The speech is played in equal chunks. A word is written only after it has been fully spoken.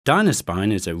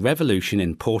Dynaspine is a revolution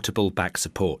in portable back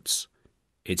supports.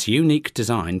 Its unique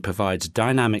design provides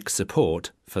dynamic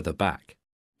support for the back.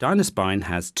 Dynaspine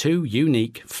has two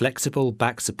unique flexible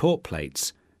back support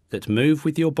plates that move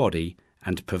with your body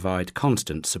and provide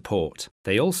constant support.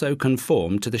 They also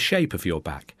conform to the shape of your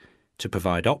back to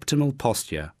provide optimal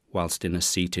posture whilst in a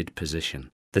seated position.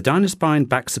 The Dynaspine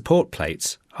back support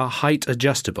plates are height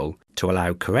adjustable to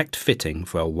allow correct fitting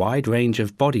for a wide range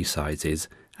of body sizes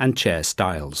and chair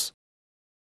styles.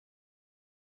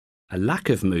 A lack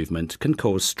of movement can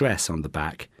cause stress on the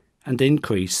back and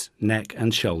increase neck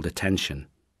and shoulder tension.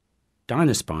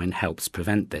 Dynaspine helps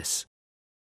prevent this.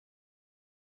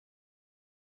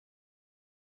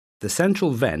 The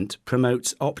central vent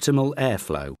promotes optimal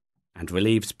airflow and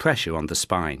relieves pressure on the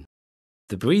spine.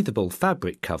 The breathable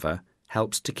fabric cover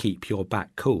helps to keep your back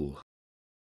cool.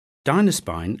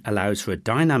 Dynaspine allows for a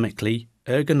dynamically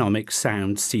ergonomic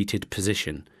sound seated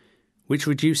position, which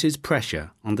reduces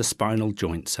pressure on the spinal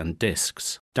joints and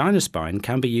discs. Dynaspine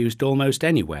can be used almost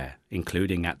anywhere,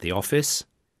 including at the office,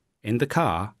 in the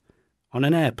car, on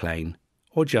an airplane,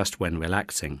 or just when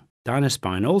relaxing.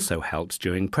 Dynaspine also helps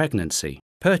during pregnancy.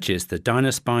 Purchase the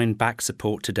Dynaspine back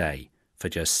support today for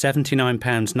just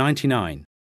 £79.99